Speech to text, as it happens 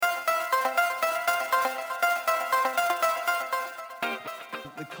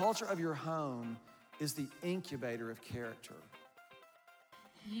culture of your home is the incubator of character.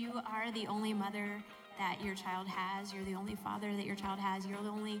 You are the only mother that your child has. You're the only father that your child has. You're the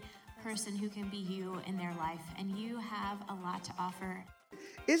only person who can be you in their life, and you have a lot to offer.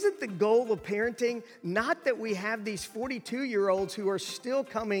 Isn't the goal of parenting not that we have these 42-year-olds who are still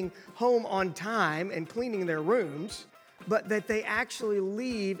coming home on time and cleaning their rooms, but that they actually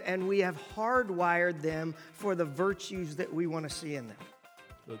leave and we have hardwired them for the virtues that we want to see in them?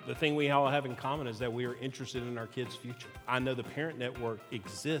 The thing we all have in common is that we are interested in our kids' future. I know the Parent Network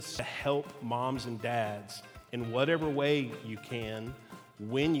exists to help moms and dads in whatever way you can,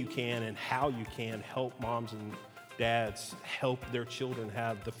 when you can, and how you can help moms and dads help their children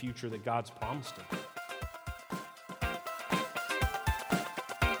have the future that God's promised them.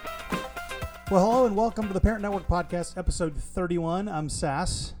 Well, hello and welcome to the Parent Network Podcast, episode 31. I'm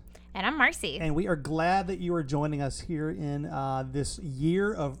Sass. And I'm Marcy. And we are glad that you are joining us here in this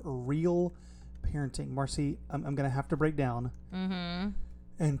year of real parenting. Marcy, I'm going to have to break down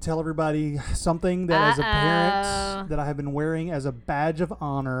and tell everybody something that as a parent that I have been wearing as a badge of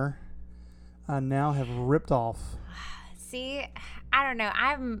honor, I now have ripped off. See, I don't know.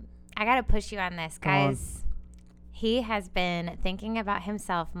 I got to push you on this, guys. He has been thinking about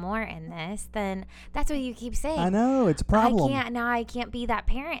himself more in this than that's what you keep saying. I know, it's a problem. I can't be that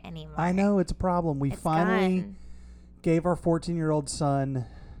parent anymore. I know, it's a problem. We finally gave our 14-year-old son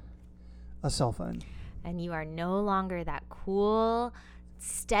a cell phone. And you are no longer that cool,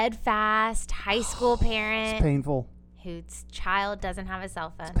 steadfast high school parent. It's painful. Whose child doesn't have a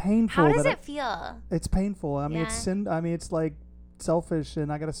cell phone. It's painful. How does it feel? It's painful. I mean, it's like selfish,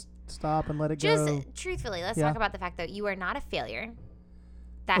 and I got to stop and let it go. Just truthfully, let's talk about the fact that you are not a failure.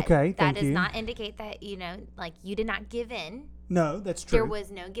 That does you. not indicate that, you did not give in. No, that's true. There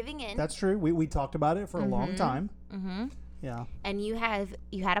was no giving in. That's true. We talked about it for a long time. Mm-hmm. Yeah. And you had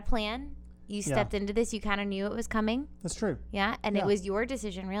a plan. You stepped into this. You kind of knew it was coming. That's true. Yeah. And it was your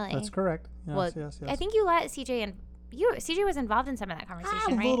decision, really. That's correct. Yes, yes. I think you let CJ in. CJ was involved in some of that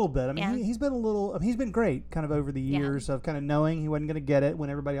conversation, right? A little bit. I mean, he's been he's been great kind of over the years of kind of knowing he wasn't going to get it when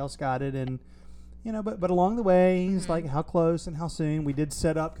everybody else got it. And, but along the way, he's like, how close and how soon. We did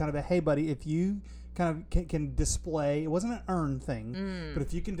set up kind of a, hey, buddy, if you kind of can display, it wasn't an earned thing, but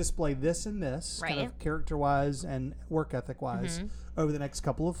if you can display this and this kind of character-wise and work ethic-wise over the next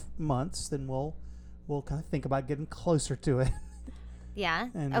couple of months, then we'll kind of think about getting closer to it. Yeah.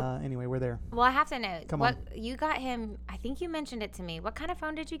 And anyway, we're there. Well, I have to know. Come on. You got him, I think you mentioned it to me. What kind of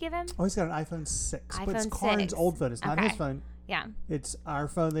phone did you give him? Oh, he's got an iPhone 6. iPhone but it's 6. Karn's old phone. It's not his phone. Yeah. It's our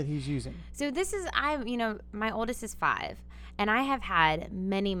phone that he's using. So this is, my oldest is 5. And I have had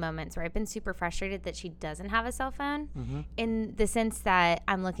many moments where I've been super frustrated that she doesn't have a cell phone. In the sense that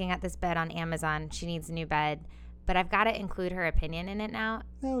I'm looking at this bed on Amazon. She needs a new bed. But I've got to include her opinion in it now.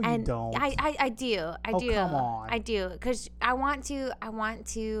 No, you don't. I do. Come on. I do, because I want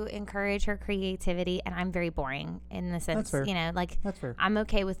to encourage her creativity, and I'm very boring in the sense, That's fair. That's fair. I'm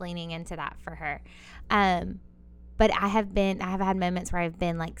okay with leaning into that for her. But I have had moments where I've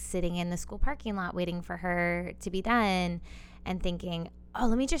been like sitting in the school parking lot waiting for her to be done, and thinking, oh,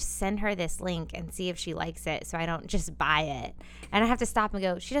 let me just send her this link and see if she likes it, so I don't just buy it. And I have to stop and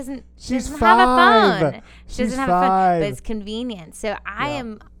go, she doesn't have a phone. She doesn't have a phone, but it's convenient. So I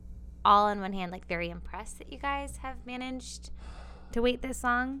am all on one hand, like, very impressed that you guys have managed to wait this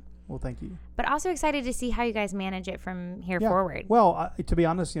long. Well, thank you. But also excited to see how you guys manage it from here forward. Well, to be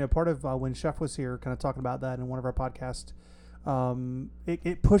honest, part of when Chef was here kind of talking about that in one of our podcasts,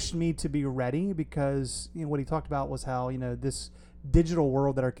 it pushed me to be ready, because what he talked about was how this digital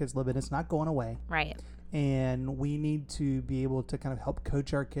world that our kids live in, it's not going away. Right. And we need to be able to kind of help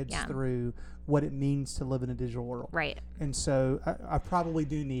coach our kids through what it means to live in a digital world. Right. And so I probably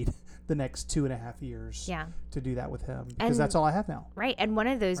do need the next 2.5 years to do that with him, because that's all I have now. Right. And one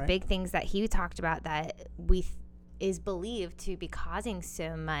of those big things that he talked about that is believed to be causing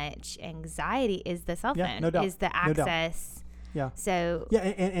so much anxiety is the cell phone. No doubt. Is the access. Yeah. So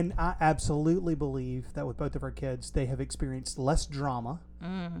and I absolutely believe that with both of our kids, they have experienced less drama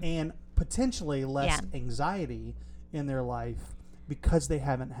and potentially less anxiety in their life because they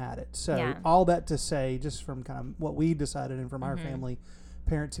haven't had it. So all that to say, just from kind of what we decided and from our family,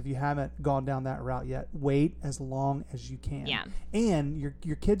 parents, if you haven't gone down that route yet, wait as long as you can. Yeah. And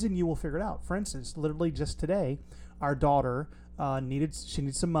your kids and you will figure it out. For instance, literally just today, our daughter needs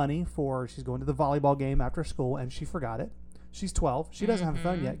some money she's going to the volleyball game after school, and she forgot it. She's 12. She doesn't have a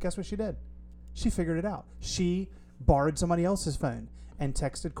phone yet. Guess what she did? She figured it out. She borrowed somebody else's phone and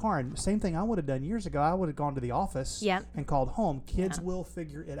texted Karin. Same thing I would have done years ago. I would have gone to the office and called home. Kids will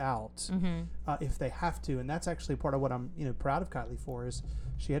figure it out if they have to, and that's actually part of what I'm proud of Kylie for, is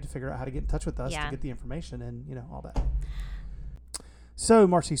she had to figure out how to get in touch with us to get the information and all that. So,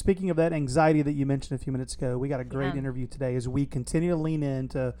 Marcy, speaking of that anxiety that you mentioned a few minutes ago, we got a great interview today as we continue to lean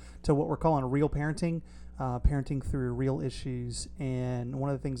into what we're calling real parenting, parenting through real issues. And one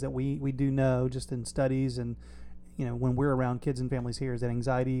of the things that we do know just in studies and, when we're around kids and families here is that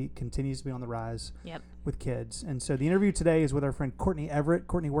anxiety continues to be on the rise with kids. And so the interview today is with our friend Courtney Everett.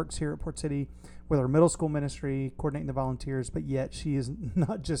 Courtney works here at Port City with our middle school ministry, coordinating the volunteers, but yet she is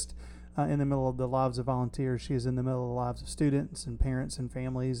not just in the middle of the lives of volunteers. She is in the middle of the lives of students and parents and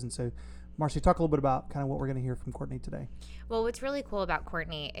families. And so, Marcy, talk a little bit about kind of what we're going to hear from Courtney today. Well, what's really cool about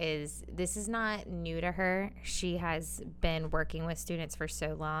Courtney is this is not new to her. She has been working with students for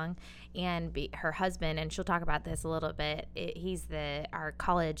so long, and her husband, and she'll talk about this a little bit, he's our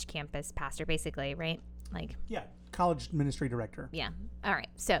college campus pastor, basically, right? College ministry director. Yeah. All right.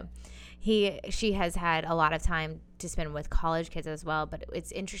 So she has had a lot of time to spend with college kids as well, but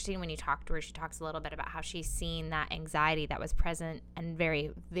it's interesting when you talk to her, she talks a little bit about how she's seen that anxiety that was present and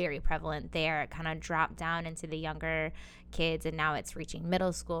very, very prevalent there. It kind of dropped down into the younger kids, and now it's reaching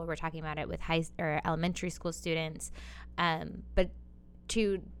middle school. We're talking about it with elementary school students. But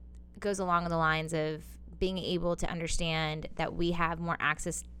goes along the lines of being able to understand that we have more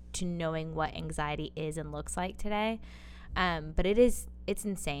access to knowing what anxiety is and looks like today. But it's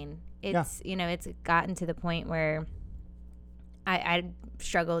insane. It's gotten to the point where I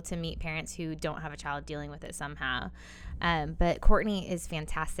struggle to meet parents who don't have a child dealing with it somehow. But Courtney is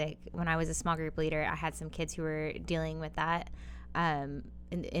fantastic. When I was a small group leader, I had some kids who were dealing with that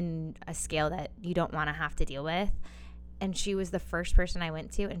in a scale that you don't want to have to deal with. And she was the first person I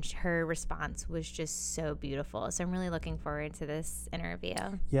went to, and her response was just so beautiful. So I'm really looking forward to this interview.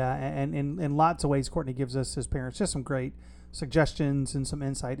 Yeah, and in lots of ways, Courtney gives us as parents just some great suggestions and some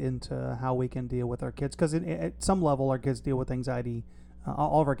insight into how we can deal with our kids. Because at some level, our kids deal with anxiety.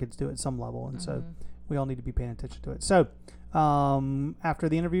 All of our kids do at some level. And so we all need to be paying attention to it. So after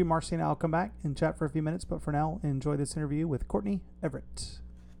the interview, Marcy and I will come back and chat for a few minutes. But for now, enjoy this interview with Courtney Everett.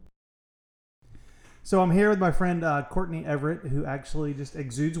 So I'm here with my friend Courtney Everett, who actually just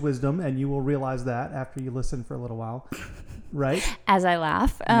exudes wisdom, and you will realize that after you listen for a little while, right? As I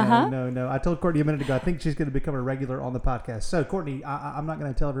laugh. No. I told Courtney a minute ago, I think she's going to become a regular on the podcast. So Courtney, I'm not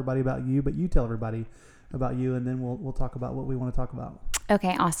going to tell everybody about you, but you tell everybody about you, and then we'll talk about what we want to talk about.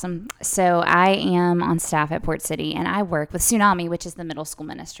 Okay, awesome. So I am on staff at Port City, and I work with Tsunami, which is the middle school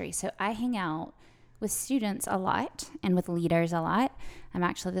ministry. So I hang out with students a lot and with leaders a lot. I'm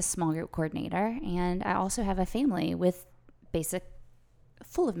actually the small group coordinator, and I also have a family with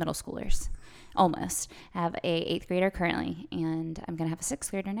full of middle schoolers, almost. I have a 8th grader currently, and I'm going to have a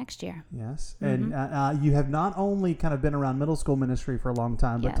 6th grader next year. Yes, and you have not only kind of been around middle school ministry for a long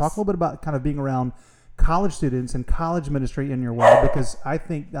time, but talk a little bit about kind of being around college students and college ministry in your world, because I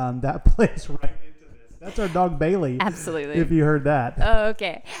think that plays right into this. That's our dog Bailey. Absolutely. If you heard that. Oh,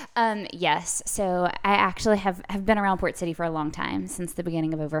 okay. Yes. So I actually have been around Port City for a long time, since the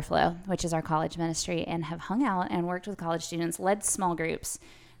beginning of Overflow, which is our college ministry, and have hung out and worked with college students, led small groups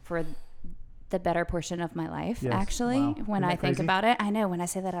for the better portion of my life, actually, when I think about it. I know, when I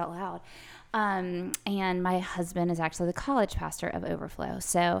say that out loud. And my husband is actually the college pastor of Overflow.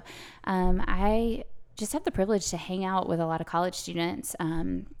 So I just have the privilege to hang out with a lot of college students.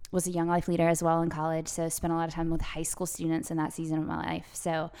 Was a young life leader as well in college, so spent a lot of time with high school students in that season of my life.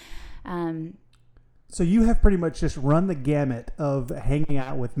 So you have pretty much just run the gamut of hanging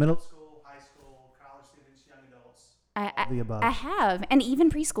out with middle school, high school, college students, young adults, all the above. I have, and even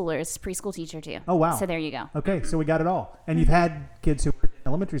preschool teacher too. Oh, wow. So there you go. Okay, so we got it all. And you've had kids who were in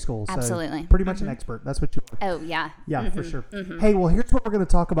elementary school. So absolutely. Pretty much an expert. That's what you are. Oh, yeah. Yeah, for sure. Hey, well, here's what we're going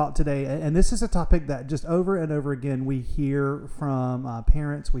to talk about today. And this is a topic that just over and over again we hear from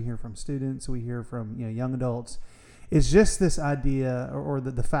parents, we hear from students, we hear from young adults. It's just this idea, or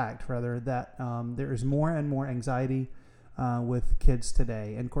the fact, rather, that there is more and more anxiety with kids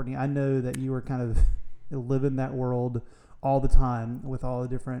today. And Courtney, I know that you are kind of living that world all the time with all the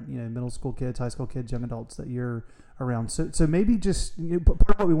different middle school kids, high school kids, young adults that you're around. So maybe just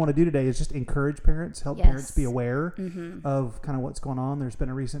part of what we want to do today is just encourage parents, help parents be aware of kind of what's going on. There's been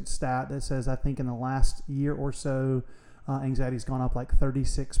a recent stat that says, I think in the last year or so, anxiety's gone up like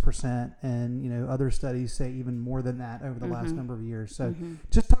 36%, and other studies say even more than that over the last number of years. So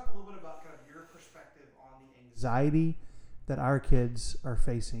just talk a little bit about kind of your perspective on the anxiety that our kids are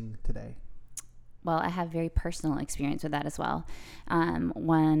facing today. Well, I have very personal experience with that as well.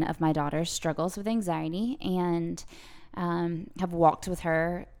 One of my daughters struggles with anxiety, and have walked with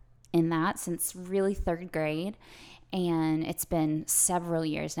her in that since really 3rd grade. And it's been several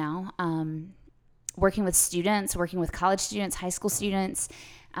years now. Working with students, working with college students, high school students,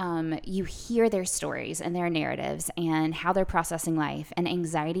 you hear their stories and their narratives and how they're processing life. And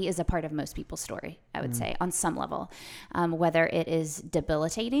anxiety is a part of most people's story, I would say, on some level. Whether it is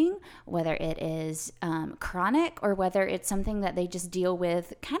debilitating, whether it is chronic, or whether it's something that they just deal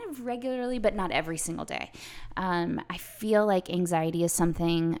with kind of regularly, but not every single day. I feel like anxiety is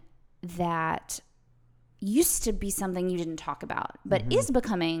something that used to be something you didn't talk about, but is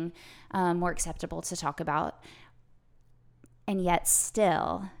becoming more acceptable to talk about. And yet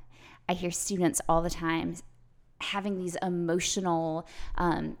still, I hear students all the time having these emotional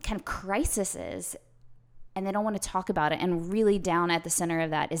kind of crises, and they don't want to talk about it. And really down at the center of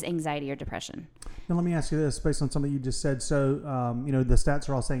that is anxiety or depression. Now, let me ask you this, based on something you just said. So, the stats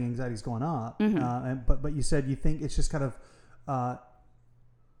are all saying anxiety is going up, but you said you think it's just kind of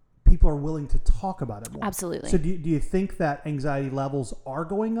people are willing to talk about it more. Absolutely. So do you think that anxiety levels are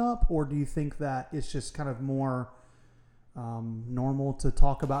going up, or do you think that it's just kind of more normal to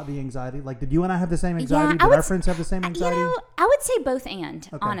talk about the anxiety? Like, did you and I have the same anxiety? Did our friends have the same anxiety? I would say both and,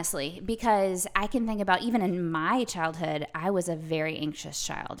 honestly, because I can think about even in my childhood, I was a very anxious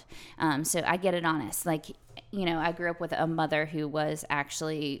child. So I get it honest. Like, I grew up with a mother who was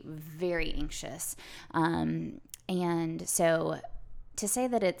actually very anxious. And so to say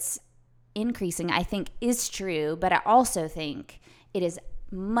that it's increasing, I think is true, but I also think it is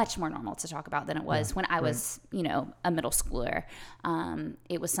much more normal to talk about than it was when I was, a middle schooler.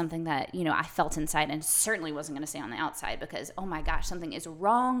 It was something that, I felt inside and certainly wasn't going to say on the outside because, oh my gosh, something is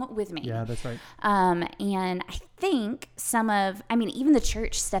wrong with me. Yeah, that's right. And I think even the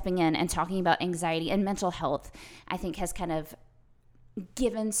church stepping in and talking about anxiety and mental health, I think has kind of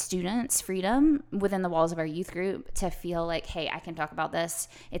given students freedom within the walls of our youth group to feel like, hey, I can talk about this.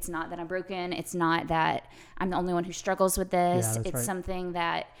 It's not that I'm broken. It's not that I'm the only one who struggles with this. Yeah, it's something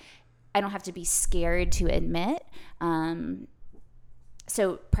that I don't have to be scared to admit.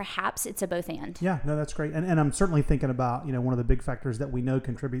 So perhaps it's a both and. Yeah, no, that's great. And I'm certainly thinking about, one of the big factors that we know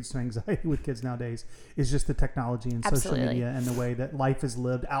contributes to anxiety with kids nowadays is just the technology and social media and the way that life is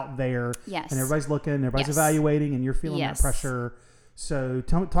lived out there. Yes. And everybody's looking, everybody's evaluating, and you're feeling that pressure. So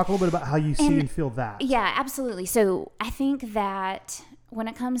talk a little bit about how you see and feel that. Yeah, absolutely. So I think that when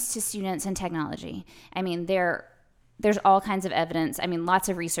it comes to students and technology, there's all kinds of evidence. Lots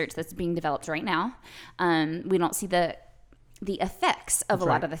of research that's being developed right now. We don't see the effects of a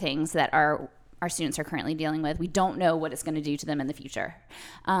lot of the things that our students are currently dealing with. We don't know what it's going to do to them in the future.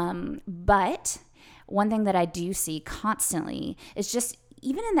 But one thing that I do see constantly is just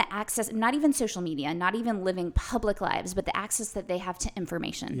even in the access, not even social media, not even living public lives, but the access that they have to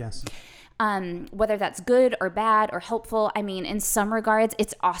information. Yes. Whether that's good or bad or helpful. In some regards,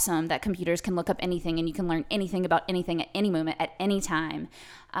 it's awesome that computers can look up anything and you can learn anything about anything at any moment, at any time,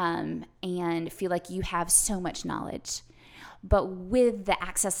 and feel like you have so much knowledge. But with the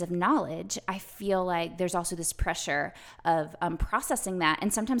access of knowledge, I feel like there's also this pressure of processing that.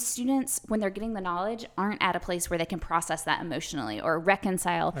 And sometimes students, when they're getting the knowledge, aren't at a place where they can process that emotionally or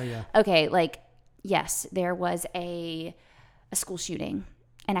reconcile. Oh, yeah. Okay, yes, there was a school shooting,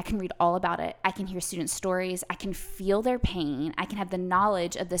 and I can read all about it. I can hear students' stories. I can feel their pain. I can have the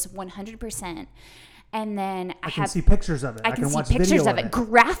knowledge of this 100%. And then I can see pictures of it. I can see watch pictures video of it,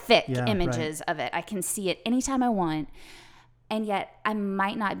 graphic Yeah, images of it. I can see it anytime I want. And yet I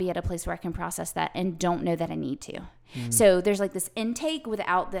might not be at a place where I can process that and don't know that I need to. So there's this intake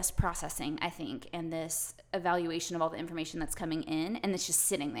without this processing, I think, and this evaluation of all the information that's coming in, and it's just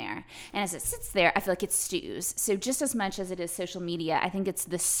sitting there. And as it sits there, I feel like it stews. So just as much as it is social media, I think it's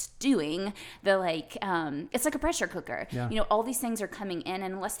the stewing, it's like a pressure cooker. Yeah. All these things are coming in,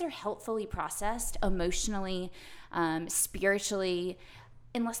 and unless they're helpfully processed emotionally, spiritually,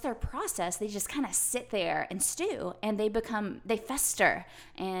 unless they're processed, they just kind of sit there and stew, and they fester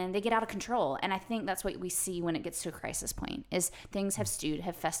and they get out of control. And I think that's what we see when it gets to a crisis point is things have stewed,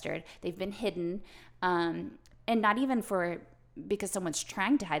 have festered, they've been hidden, and not even because someone's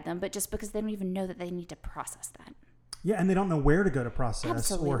trying to hide them, but just because they don't even know that they need to process that. Yeah, and they don't know where to go to process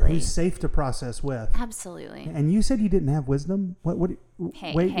Absolutely. or who's safe to process with. Absolutely. And you said you didn't have wisdom? What?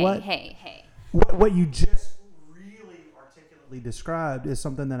 Hey. What you just described is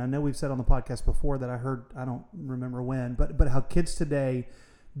something that I know we've said on the podcast before that I heard, I don't remember when, but how kids today,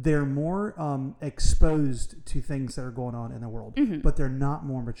 they're more exposed to things that are going on in the world, but they're not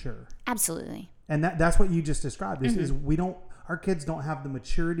more mature. Absolutely. And that's what you just described is our kids don't have the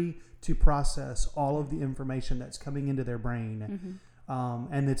maturity to process all of the information that's coming into their brain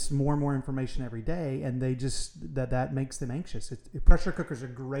And it's more and more information every day, and they just that makes them anxious. Pressure cooker's a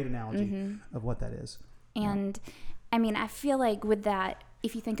great analogy of what that is. And I mean, I feel like with that,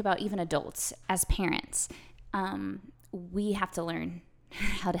 if you think about even adults as parents, we have to learn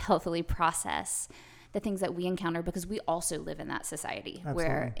how to healthily process the things that we encounter, because we also live in that society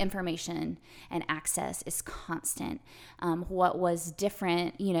where information and access is constant. What was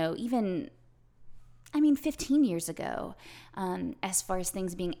different, even 15 years ago, as far as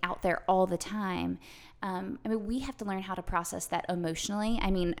things being out there all the time, we have to learn how to process that emotionally.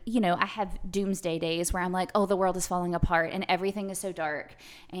 I have doomsday days where I'm like, oh, the world is falling apart and everything is so dark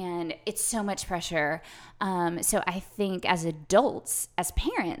and it's so much pressure. So I think as adults, as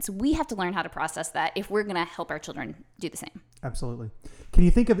parents, we have to learn how to process that if we're going to help our children do the same. Absolutely. Can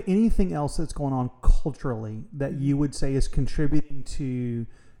you think of anything else that's going on culturally that you would say is contributing to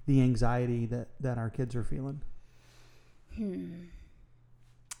the anxiety that our kids are feeling?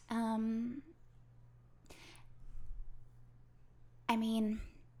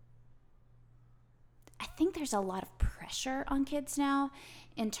 I think there's a lot of pressure on kids now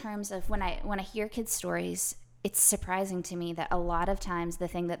in terms of when I hear kids' stories, it's surprising to me that a lot of times the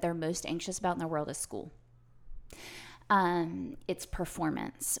thing that they're most anxious about in the world is school. It's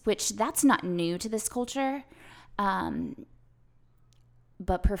performance, which that's not new to this culture.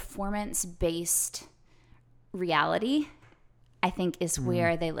 But performance-based reality, I think, is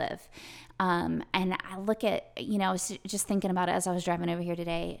where they live. And I look at, I was just thinking about it as I was driving over here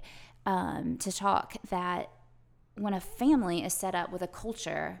today to talk, that when a family is set up with a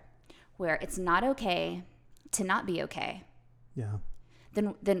culture where it's not okay to not be okay,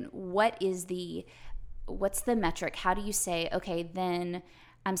 then what's the metric? How do you say, okay, then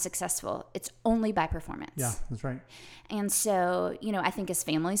I'm successful? It's only by performance. Yeah, that's right. And so, I think as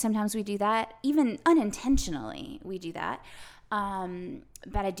families, sometimes we do that, even unintentionally we do that.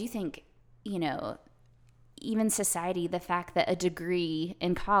 But I do think, even society, the fact that a degree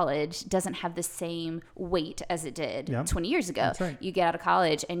in college doesn't have the same weight as it did 20 years ago. That's right. You get out of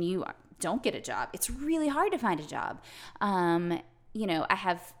college and you don't get a job. It's really hard to find a job. I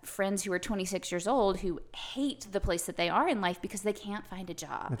have friends who are 26 years old who hate the place that they are in life because they can't find a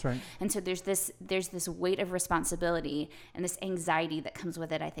job. That's right. And so there's this weight of responsibility and this anxiety that comes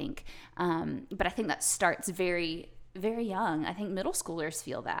with it, I think. But I think that starts very, very young. I think middle schoolers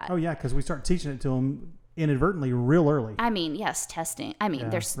feel that. Oh yeah, because we start teaching it to them inadvertently real early. Yes, testing.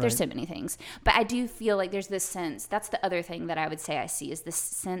 There's so many things. But I do feel like there's this sense, that's the other thing that I would say I see, is this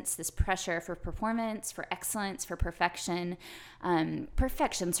sense, this pressure for performance, for excellence, for perfection.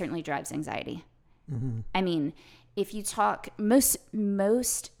 Perfection certainly drives anxiety. If you talk,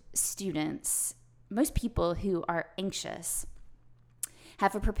 most students, most people who are anxious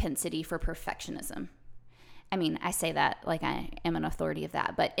have a propensity for perfectionism. I say that like I am an authority of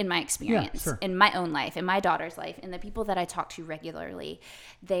that, but in my experience, in my own life, in my daughter's life, in the people that I talk to regularly,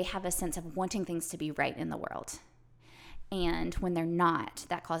 they have a sense of wanting things to be right in the world. And when they're not,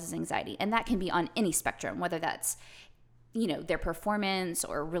 that causes anxiety. And that can be on any spectrum, whether that's, their performance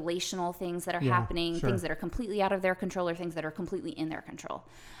or relational things that are happening, things that are completely out of their control or things that are completely in their control.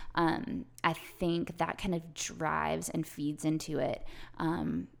 I think that kind of drives and feeds into it.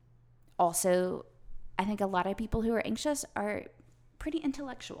 Also, I think a lot of people who are anxious are pretty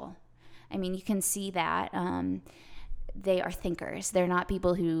intellectual. You can see that they are thinkers. They're not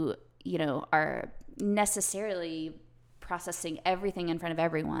people who, are necessarily processing everything in front of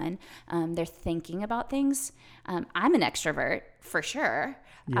everyone. They're thinking about things. I'm an extrovert for sure.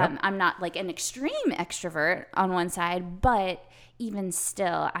 Yep. I'm not like an extreme extrovert on one side, but even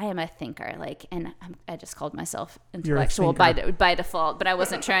still, I am a thinker. I just called myself intellectual by default, but I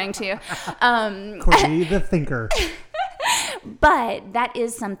wasn't trying to. Courtney, the thinker. But that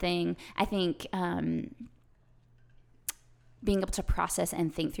is something I think. Being able to process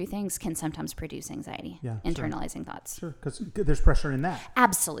and think through things can sometimes produce anxiety, internalizing thoughts. Sure, because there's pressure in that.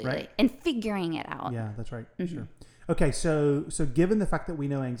 Absolutely. Right? And figuring it out. Yeah, that's right. Sure. Okay, so given the fact that we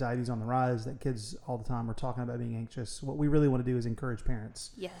know anxiety is on the rise, that kids all the time are talking about being anxious, what we really want to do is encourage parents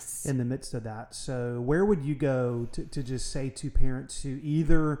in the midst of that. So where would you go to just say to parents who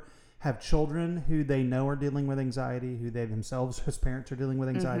either have children who they know are dealing with anxiety, who they themselves as parents are dealing with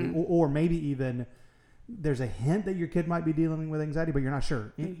anxiety, or maybe even there's a hint that your kid might be dealing with anxiety, but you're not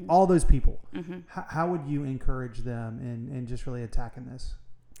sure. All those people, how would you encourage them in just really attacking this?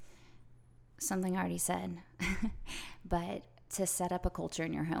 Something I already said, but to set up a culture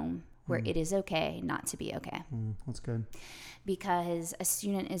in your home where it is okay not to be okay. That's good. Because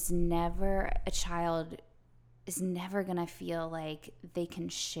a child is never going to feel like they can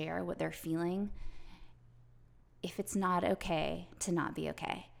share what they're feeling if it's not okay to not be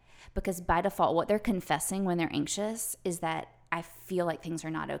okay. Because by default, what they're confessing when they're anxious is that I feel like things are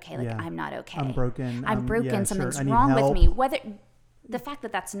not okay. Like, I'm not okay. I'm broken. Something's sure. wrong with me. Whether the fact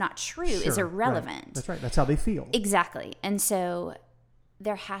that that's not true is irrelevant. Right. That's right. That's how they feel. Exactly. And so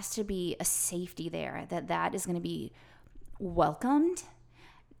there has to be a safety there that is going to be welcomed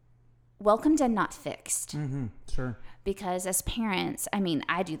and not fixed. Mm-hmm. Sure. Because as parents, I mean,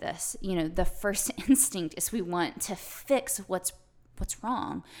 I do this, the first instinct is we want to fix what's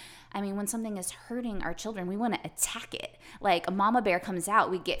wrong. I mean, when something is hurting our children, we want to attack it. Like a mama bear comes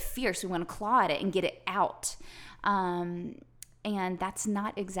out, we get fierce, we want to claw at it and get it out. And that's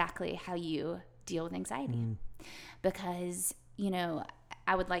not exactly how you deal with anxiety. Because,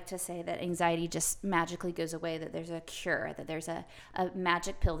 I would like to say that anxiety just magically goes away, that there's a cure, that there's a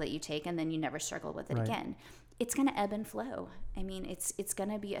magic pill that you take and then you never struggle with it again. It's going to ebb and flow. I mean, it's going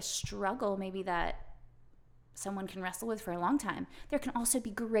to be a struggle maybe that someone can wrestle with for a long time. There can also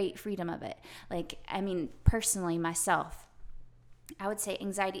be great freedom of it. Like, I mean, personally, myself, I would say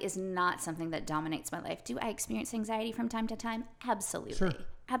anxiety is not something that dominates my life. Do I experience anxiety from time to time? Absolutely. Sure.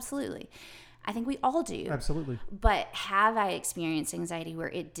 Absolutely. I think we all do. Absolutely. But have I experienced anxiety where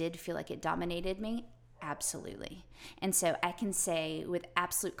it did feel like it dominated me? Absolutely. And so I can say with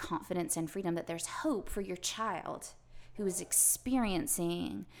absolute confidence and freedom that there's hope for your child who is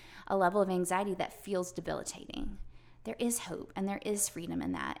experiencing a level of anxiety that feels debilitating. There is hope and there is freedom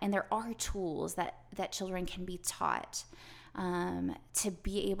in that. And there are tools that children can be taught to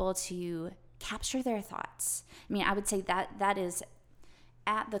be able to capture their thoughts. I mean, I would say that is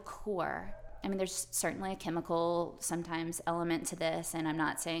at the core. I mean, there's certainly a chemical sometimes element to this, and I'm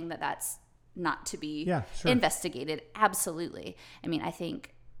not saying that that's not to be investigated. Absolutely. I mean, I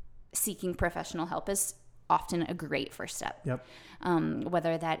think seeking professional help is often a great first step. Yep.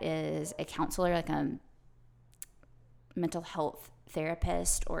 Whether that is a counselor, like a mental health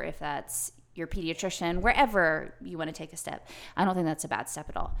therapist, or if that's your pediatrician, wherever you want to take a step. I don't think that's a bad step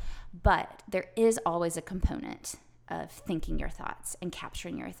at all. But there is always a component of thinking your thoughts and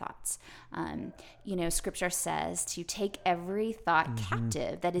capturing your thoughts. Scripture says to take every thought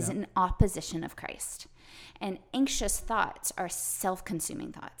captive that is in opposition of Christ. And anxious thoughts are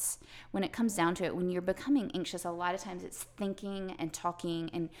self-consuming thoughts. When it comes down to it, when you're becoming anxious, a lot of times it's thinking and talking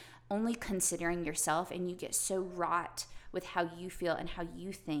and only considering yourself, and you get so wrought with how you feel and how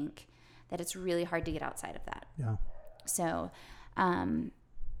you think that it's really hard to get outside of that. Yeah. So,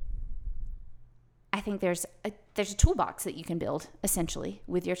 I think there's a toolbox that you can build essentially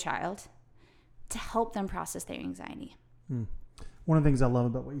with your child to help them process their anxiety. One of the things I love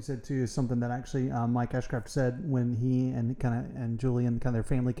about what you said too is something that actually Mike Ashcraft said when he and Julie and kind of their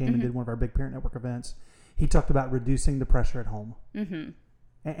family came and did one of our big Parent Network events. He talked about reducing the pressure at home, and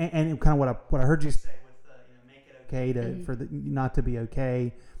kind of what I heard you say with make it okay for not to be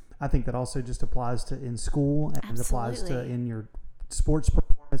okay. I think that also just applies to in school and it applies to in your sports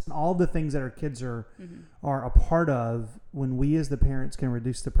performance and all the things that our kids are a part of. When we as the parents can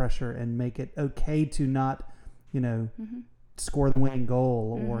reduce the pressure and make it okay to not, score the winning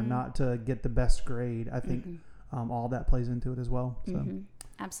goal or not to get the best grade, I think all that plays into it as well. So.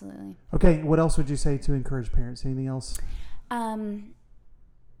 Absolutely. Okay, what else would you say to encourage parents? Anything else? I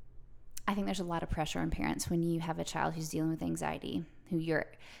think there's a lot of pressure on parents when you have a child who's dealing with anxiety, who you're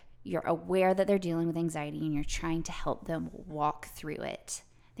aware that they're dealing with anxiety and you're trying to help them walk through it.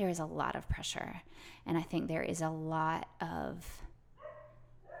 There is a lot of pressure. And I think there is a lot of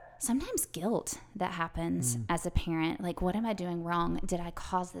sometimes guilt that happens as a parent. Like, what am I doing wrong? Did I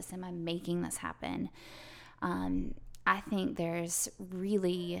cause this? Am I making this happen? I think there's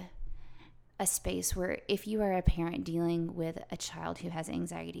really a space where if you are a parent dealing with a child who has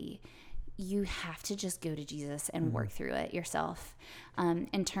anxiety, you have to just go to Jesus and work through it yourself.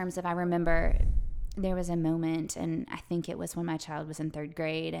 In terms of, I remember there was a moment, and I think it was when my child was in 3rd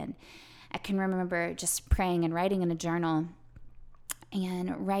grade, and I can remember just praying and writing in a journal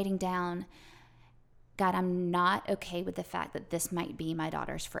and writing down, God, I'm not okay with the fact that this might be my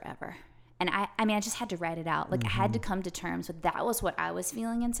daughter's forever. And I just had to write it out. Like I had to come to terms with that was what I was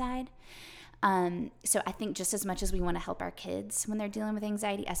feeling inside. So I think just as much as we want to help our kids when they're dealing with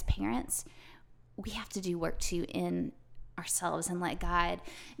anxiety as parents, we have to do work too in ourselves and let God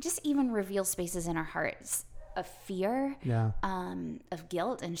just even reveal spaces in our hearts of fear, of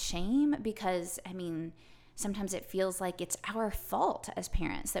guilt and shame, because sometimes it feels like it's our fault as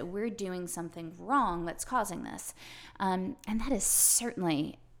parents that we're doing something wrong that's causing this. And that is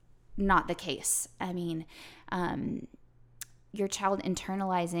certainly not the case. Your child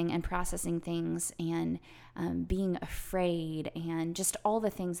internalizing and processing things and being afraid, and just all the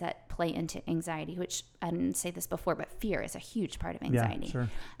things that play into anxiety, which I didn't say this before, but fear is a huge part of anxiety. Yeah, sure.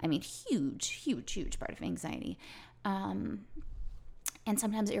 I mean, huge part of anxiety. And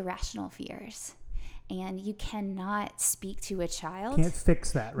sometimes irrational fears. And you cannot speak to a child. Can't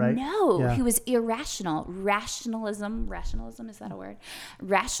fix that, right? No, who is irrational. Rationalism, is that a word?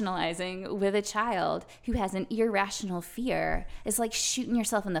 Rationalizing with a child who has an irrational fear is like shooting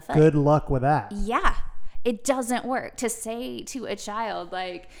yourself in the foot. Good luck with that. Yeah. It doesn't work to say to a child,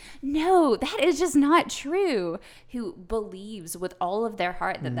 like, no, that is just not true, who believes with all of their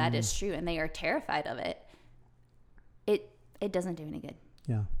heart that that is true and they are terrified of it. It doesn't do any good.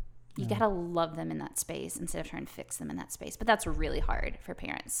 Yeah. You got to love them in that space instead of trying to fix them in that space. But that's really hard for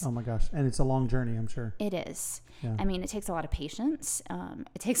parents. Oh my gosh. And it's a long journey, I'm sure. It is. Yeah. I mean, it takes a lot of patience.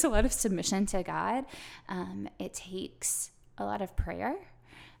 It takes a lot of submission to God. It takes a lot of prayer.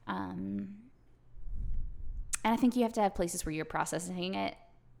 And I think you have to have places where you're processing it.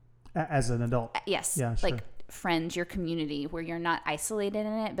 As an adult. Yes. Yeah, sure. Like friends, your community, where you're not isolated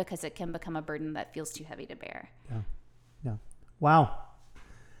in it, because it can become a burden that feels too heavy to bear. Yeah. Yeah. Wow.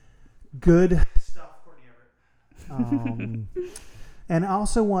 Good stuff, Courtney Everett. And I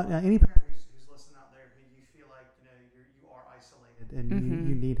also want any parent who's listening out there who you feel like you are isolated and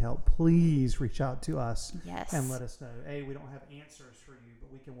you need help, please reach out to us. Yes. And let us know. We don't have answers for you,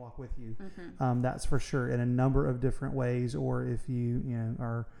 but we can walk with you. That's for sure, in a number of different ways. Or if you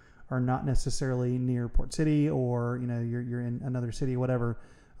are not necessarily near Port City, or you're in another city, whatever.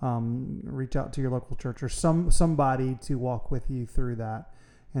 Reach out to your local church or somebody to walk with you through that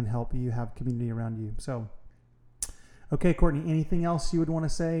and help you have community around you. So, okay, Courtney, anything else you would want to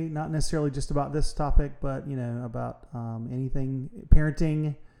say? Not necessarily just about this topic, but about anything,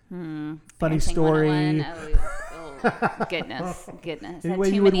 parenting, funny Parenting story. 101. Oh, goodness. I have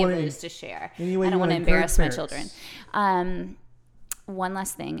too many of those to share. I don't want to embarrass my children. One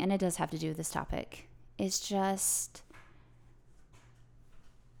last thing, and it does have to do with this topic, is just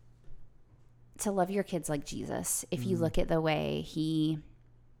to love your kids like Jesus. If you look at the way he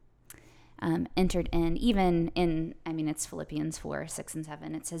entered in, even in, it's Philippians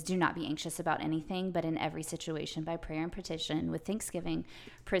 4:6-7. It says, do not be anxious about anything, but in every situation by prayer and petition with thanksgiving,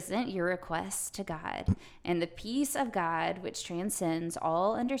 present your requests to God. And the peace of God, which transcends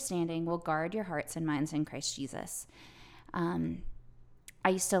all understanding, will guard your hearts and minds in Christ Jesus. I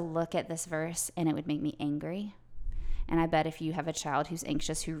used to look at this verse and it would make me angry. And I bet if you have a child who's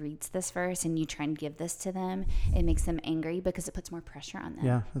anxious who reads this verse and you try and give this to them, it makes them angry because it puts more pressure on them.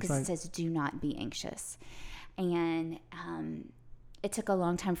 Yeah, because it says, do not be anxious. And it took a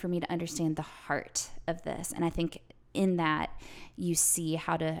long time for me to understand the heart of this. And I think in that you see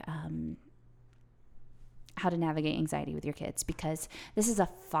how to navigate anxiety with your kids, because this is a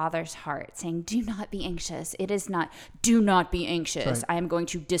father's heart saying, do not be anxious. It is not, do not be anxious. Right. I am going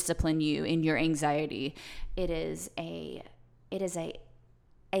to discipline you in your anxiety. It is a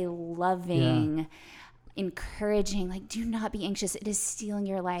loving, encouraging, like, do not be anxious. It is stealing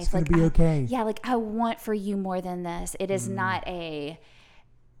your life. It's going to be okay. Yeah. Like, I want for you more than this. It is not a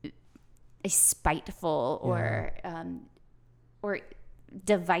spiteful or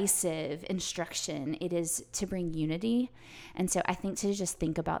divisive instruction. It is to bring unity. And so I think to just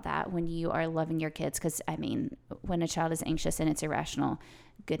think about that when you are loving your kids, because when a child is anxious and it's irrational,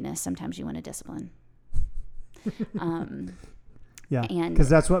 goodness, sometimes you want to discipline. And because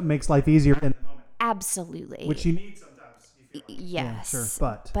that's what makes life easier in the moment. Absolutely. Which you need sometimes. Yes, yeah,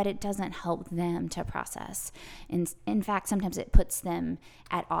 sure, but it doesn't help them to process. In fact, sometimes it puts them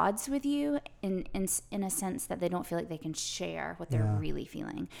at odds with you in a sense that they don't feel like they can share what they're really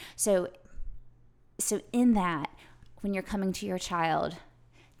feeling. So in that, when you're coming to your child,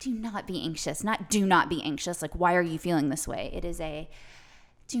 do not be anxious. Not do not be anxious. Like, why are you feeling this way? It is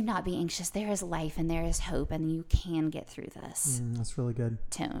do not be anxious. There is life and there is hope, and you can get through this. That's really good.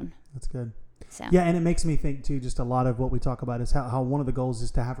 Tone. That's good. So. Yeah, and it makes me think too, just a lot of what we talk about is how one of the goals is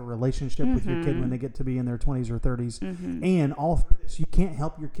to have a relationship with your kid when they get to be in their 20s or 30s. And all through this, you can't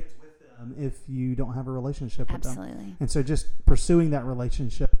help your kids with them if you don't have a relationship with them. Absolutely. And so just pursuing that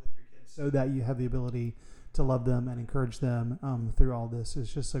relationship with your kids so that you have the ability to love them and encourage them through all this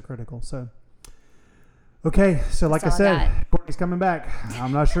is just so critical. So, okay, so like I said, Courtney's coming back.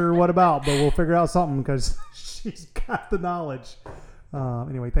 I'm not sure what about, but we'll figure out something because she's got the knowledge.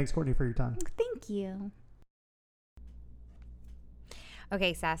 Anyway, thanks, Courtney, for your time. Thank you.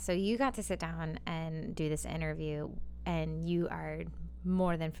 Okay, Seth, so you got to sit down and do this interview, and you are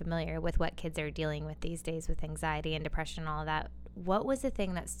more than familiar with what kids are dealing with these days with anxiety and depression and all of that. What was the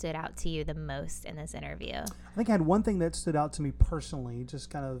thing that stood out to you the most in this interview? I think I had one thing that stood out to me personally, just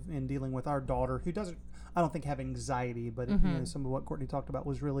kind of in dealing with our daughter, who doesn't, I don't think have anxiety, but you know, some of what Courtney talked about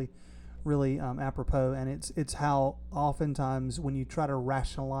was really apropos. And it's how oftentimes when you try to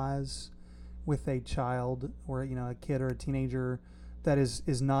rationalize with a child or, you know, a kid or a teenager that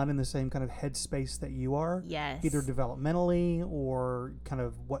is not in the same kind of headspace that you are, Yes. either developmentally or kind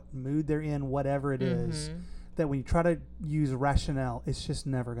of what mood they're in, whatever it is, that when you try to use rationale, it's just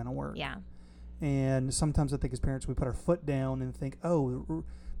never going to work. Yeah. And sometimes I think as parents, we put our foot down and think, oh,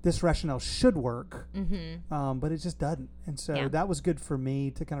 this rationale should work, but it just doesn't. And so that was good for me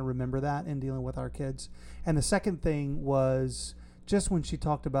to kind of remember that in dealing with our kids. And the second thing was just when she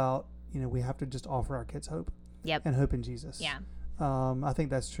talked about, you know, we have to just offer our kids hope and hope in Jesus. Yeah. I think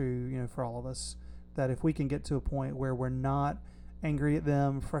that's true, you know, for all of us, that if we can get to a point where we're not angry at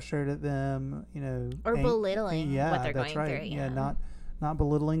them, frustrated at them, you know, Or belittling what they're going through. Yeah, not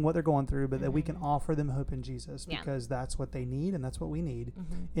belittling what they're going through, but that we can offer them hope in Jesus, because that's what they need and that's what we need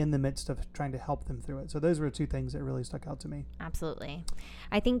in the midst of trying to help them through it. So those were two things that really stuck out to me. Absolutely.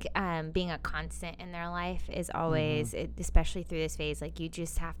 I think being a constant in their life is always, especially through this phase, like you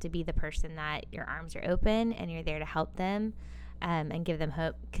just have to be the person that your arms are open and you're there to help them and give them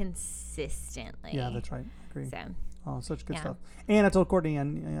hope consistently. Yeah, that's right. I agree. So. Oh, such good stuff. And I told Courtney,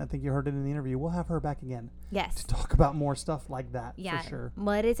 and I think you heard it in the interview, we'll have her back again. Yes. To talk about more stuff like that, for sure.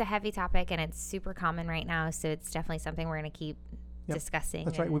 Well, it is a heavy topic, and it's super common right now, so it's definitely something we're going to keep discussing.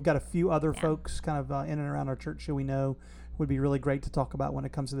 That's right. We've got a few other folks kind of in and around our church who we know would be really great to talk about when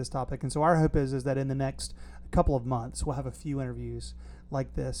it comes to this topic. And so our hope is that in the next couple of months, we'll have a few interviews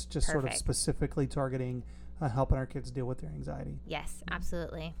like this, just sort of specifically targeting helping our kids deal with their anxiety. Yes,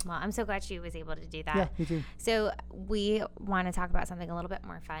 absolutely. Well, I'm so glad she was able to do that. Yeah, me too. So we want to talk about something a little bit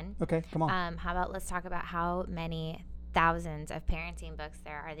more fun. Okay, come on. How about let's talk about how many thousands of parenting books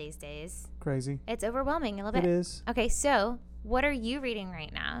there are these days. Crazy. It's overwhelming a little bit. It is. Okay, so what are you reading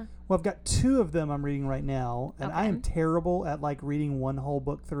right now? Well, I've got two of them I'm reading right now, and I am terrible at like reading one whole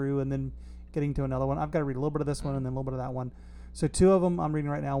book through and then getting to another one. I've got to read a little bit of this one and then a little bit of that one. So two of them I'm reading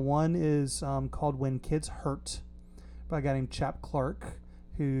right now. One is called When Kids Hurt by a guy named Chap Clark,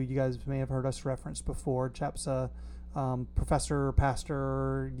 who you guys may have heard us reference before. Chap's a professor,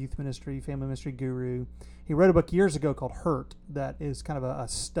 pastor, youth ministry, family ministry guru. He wrote a book years ago called Hurt that is kind of a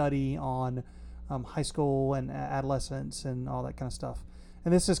study on high school and adolescence and all that kind of stuff.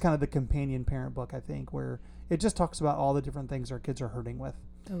 And this is kind of the companion parent book, I think, where it just talks about all the different things our kids are hurting with.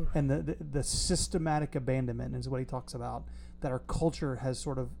 Ooh. And the systematic abandonment is what he talks about that our culture has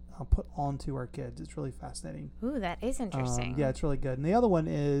sort of put onto our kids. It's really fascinating. Ooh, that is interesting. Yeah, it's really good. And the other one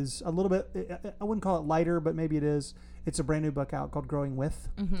is a little bit, I wouldn't call it lighter, but maybe it is. It's a brand new book out called Growing With,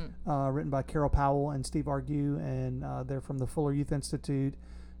 written by Carol Powell and Steve Argue, and they're from the Fuller Youth Institute.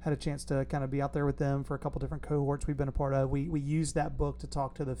 Had a chance to kind of be out there with them for a couple different cohorts we've been a part of. We used that book to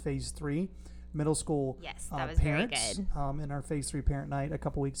talk to the Phase 3 middle school that was parents very good. In our Phase 3 parent night a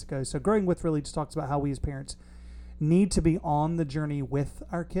couple weeks ago. So Growing With really just talks about how we as parents need to be on the journey with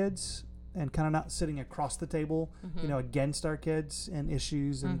our kids and kind of not sitting across the table, you know, against our kids and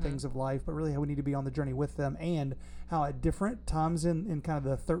issues and things of life, but really how we need to be on the journey with them, and how at different times in kind of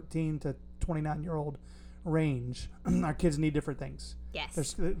the 13 to 29-year-old range, our kids need different things.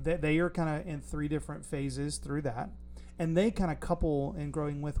 Yes. They are kind of in three different phases through that. And they kind of couple in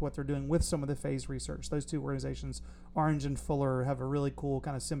Growing With what they're doing with some of the phase research. Those two organizations, Orange and Fuller, have a really cool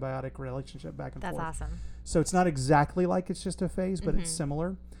kind of symbiotic relationship back and forth. That's awesome. So it's not exactly like it's just a phase, but it's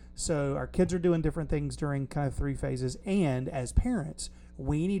similar. So our kids are doing different things during kind of three phases. And as parents,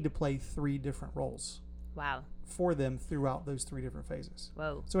 we need to play three different roles. Wow. For them throughout those three different phases.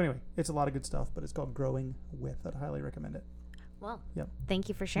 Whoa. So anyway, it's a lot of good stuff, but it's called Growing With. I'd highly recommend it. Well, yep. Thank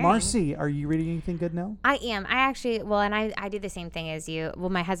you for sharing. Marcy, are you reading anything good now? I am. I actually, and I do the same thing as you.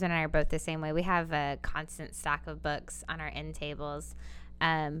 Well, my husband and I are both the same way. We have a constant stack of books on our end tables.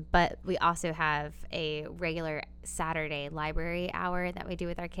 But we also have a regular Saturday library hour that we do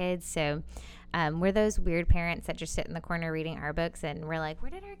with our kids. So we're those weird parents that just sit in the corner reading our books, and we're like,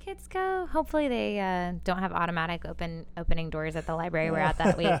 where did our kids go? Hopefully they don't have automatic opening doors at the library we're at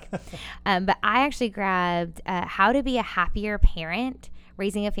that week. But I actually grabbed How to Be a Happier Parent,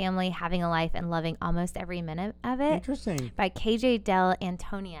 Raising a Family, Having a Life, and Loving Almost Every Minute of It. Interesting. By KJ Del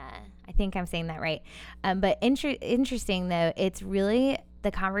Antonia. I think I'm saying that right. But interesting, though, it's really,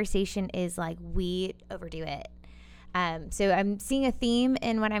 the conversation is like, we overdo it. So I'm seeing a theme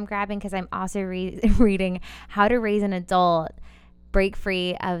in what I'm grabbing, because I'm also reading How to Raise an Adult, Break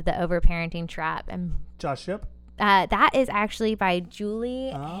Free of the Overparenting Trap. And Josh Shipp? That is actually by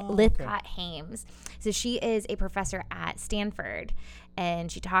Julie Lipcott-Hames. So she is a professor at Stanford,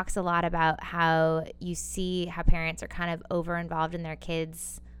 and she talks a lot about how you see how parents are kind of over involved in their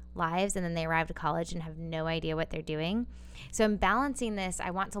kids' lives, and then they arrive to college and have no idea what they're doing. So I'm balancing this.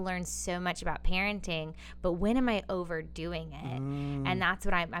 I want to learn so much about parenting, but when am I overdoing it? And that's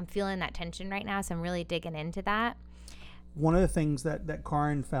what I'm feeling, that tension right now. So I'm really digging into that. One of the things that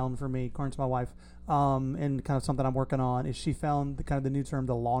Karin found for me, Karin's my wife, and kind of something I'm working on, is she found the new term,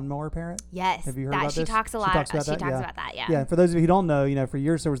 the lawnmower parent. Yes. Have you heard about this? She talks a lot. She talks about that, yeah. Yeah, for those of you who don't know, for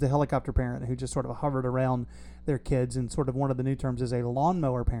years there was the helicopter parent who just sort of hovered around their kids, and sort of one of the new terms is a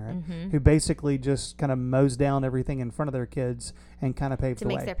lawnmower parent who basically just kind of mows down everything in front of their kids and kind of paves the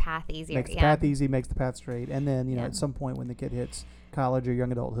way. Makes their path easier. Makes the path easy, makes the path straight. And then, at some point when the kid hits college or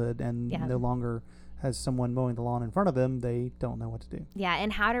young adulthood and no longer has someone mowing the lawn in front of them, they don't know what to do. Yeah,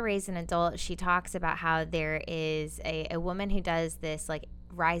 and How to Raise an Adult, she talks about how there is a woman who does this like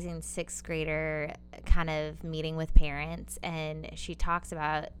rising sixth grader kind of meeting with parents, and she talks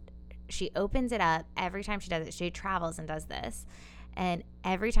about, she opens it up every time she does it. She travels and does this, and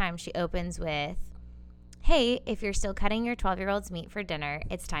every time she opens with, hey, if you're still cutting your 12-year-old's meat for dinner,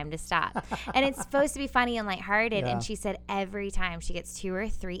 it's time to stop. And it's supposed to be funny and lighthearted. And she said every time she gets 2 or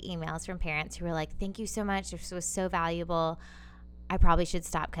 3 emails from parents who are like, thank you so much. This was so valuable. I probably should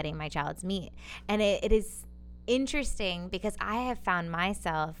stop cutting my child's meat. And it is interesting because I have found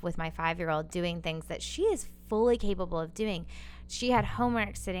myself with my 5-year-old doing things that she is fully capable of doing. She had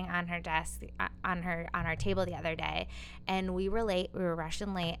homework sitting on her desk, on our table the other day, and we were late. We were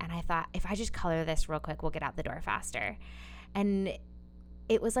rushing late, and I thought, if I just color this real quick, we'll get out the door faster. And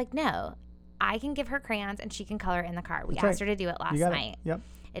it was like, no, I can give her crayons, and she can color in the car. We asked her to do it last night. Yep.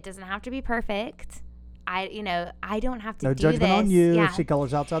 It doesn't have to be perfect. I don't have to do this. No judgment on you if she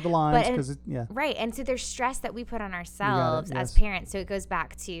colors outside the lines. Right. And so there's stress that we put on ourselves as parents. So it goes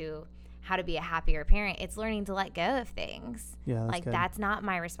back to how to be a happier parent. It's learning to let go of things. Yeah, that's good. That's not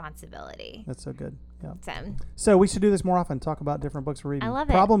my responsibility. That's so good. Yeah. So we should do this more often. Talk about different books we're reading. I love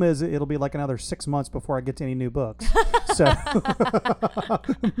it. Problem is, it'll be like another 6 months before I get to any new books. So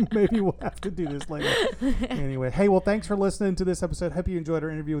maybe we'll have to do this later. Anyway, hey, well, thanks for listening to this episode. Hope you enjoyed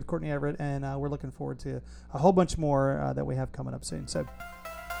our interview with Courtney Everett, and we're looking forward to a whole bunch more that we have coming up soon. So,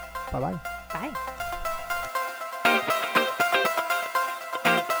 bye-bye. Bye.